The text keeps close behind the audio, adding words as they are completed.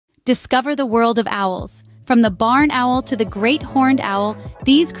Discover the world of owls. From the barn owl to the great horned owl,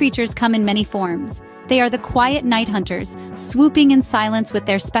 these creatures come in many forms. They are the quiet night hunters, swooping in silence with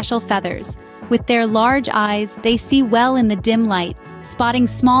their special feathers. With their large eyes, they see well in the dim light, spotting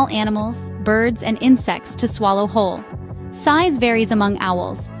small animals, birds, and insects to swallow whole. Size varies among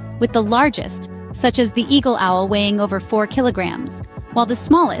owls, with the largest, such as the eagle owl, weighing over 4 kilograms, while the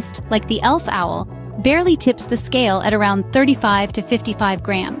smallest, like the elf owl, barely tips the scale at around 35 to 55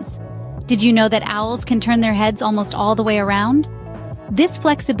 grams. Did you know that owls can turn their heads almost all the way around? This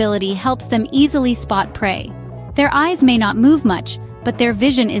flexibility helps them easily spot prey. Their eyes may not move much, but their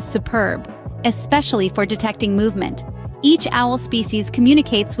vision is superb, especially for detecting movement. Each owl species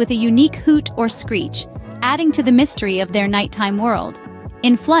communicates with a unique hoot or screech, adding to the mystery of their nighttime world.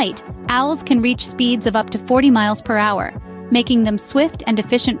 In flight, owls can reach speeds of up to 40 miles per hour, making them swift and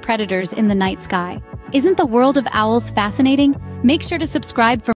efficient predators in the night sky. Isn't the world of owls fascinating? Make sure to subscribe for